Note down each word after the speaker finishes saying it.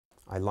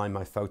I line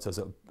my photos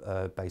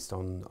up based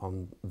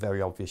on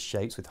very obvious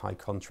shapes with high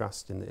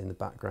contrast in the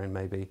background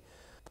maybe.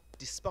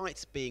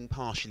 Despite being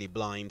partially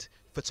blind,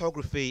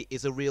 photography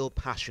is a real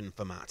passion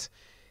for Matt.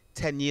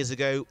 10 years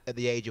ago, at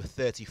the age of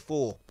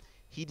 34,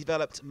 he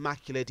developed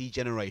macular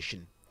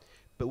degeneration.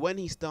 But when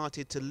he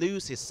started to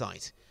lose his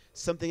sight,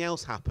 something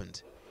else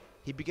happened.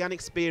 He began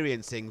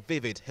experiencing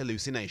vivid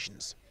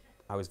hallucinations.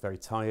 I was very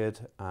tired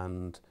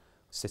and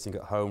sitting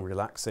at home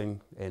relaxing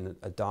in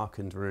a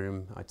darkened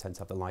room. I tend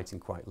to have the lighting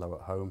quite low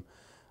at home,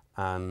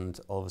 and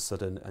all of a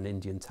sudden an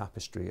Indian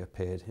tapestry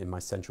appeared in my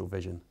central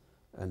vision,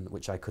 and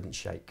which I couldn't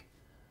shake.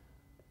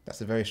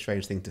 That's a very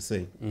strange thing to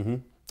see.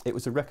 It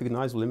was a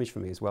recognisable image for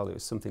me as well. It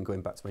was something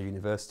going back to my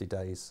university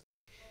days.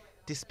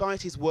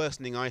 Despite his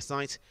worsening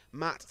eyesight,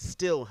 Matt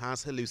still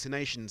has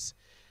hallucinations.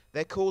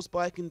 They're caused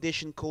by a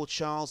condition called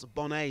Charles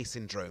Bonnet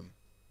syndrome.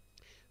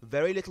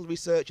 Very little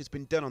research has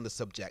been done on the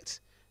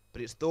subject,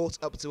 but it's thought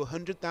up to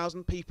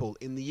 100,000 people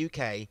in the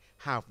UK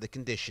have the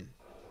condition.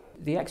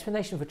 The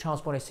explanation for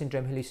Charles Bonnet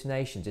syndrome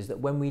hallucinations is that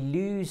when we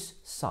lose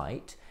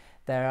sight,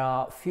 there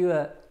are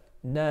fewer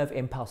nerve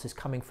impulses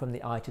coming from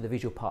the eye to the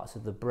visual parts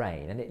of the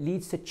brain, and it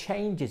leads to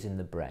changes in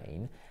the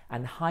brain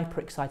and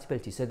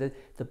hyperexcitability, so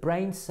that the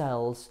brain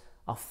cells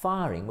are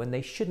firing when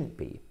they shouldn't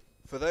be.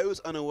 For those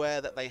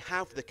unaware that they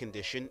have the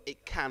condition,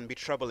 it can be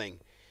troubling.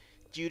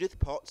 Judith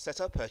Potts set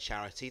up her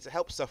charity to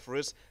help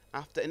sufferers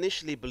after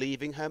initially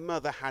believing her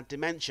mother had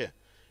dementia.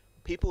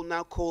 People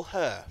now call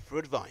her for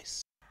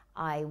advice.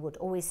 I would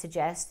always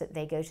suggest that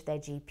they go to their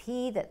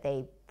GP, that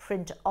they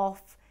print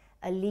off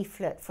a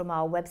leaflet from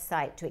our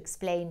website to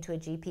explain to a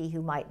GP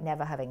who might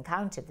never have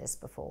encountered this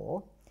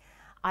before.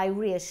 I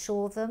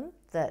reassure them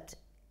that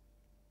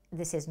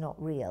this is not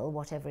real,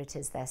 whatever it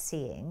is they're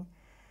seeing.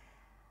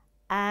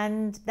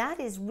 And that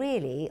is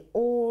really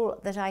all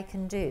that I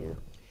can do.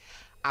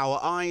 Our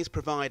eyes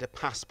provide a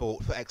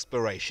passport for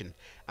exploration,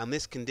 and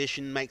this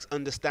condition makes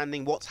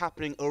understanding what's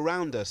happening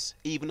around us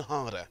even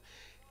harder.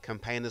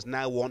 Campaigners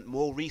now want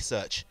more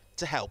research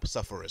to help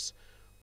sufferers.